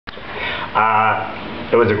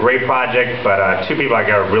It was a great project, but two people I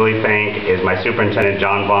got to really thank is my superintendent,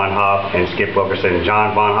 John Von Hoff, and Skip Wilkerson.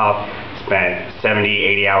 John Von Hoff spent 70,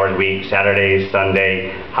 80 hours a week, Saturdays,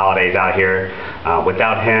 Sunday, holidays out here.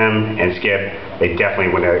 Without him and Skip, they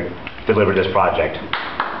definitely wouldn't have delivered this project.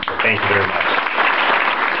 So thank you very much.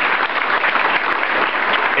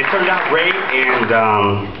 It turned out great, and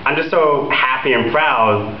I'm just so happy and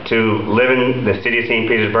proud to live in the city of St.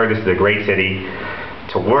 Petersburg. This is a great city.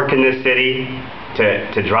 To work in this city,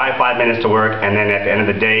 to drive 5 minutes to work, and then at the end of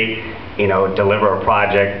the day, deliver a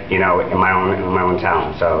project, in my own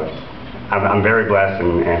town. So I'm very blessed,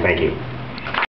 and thank you.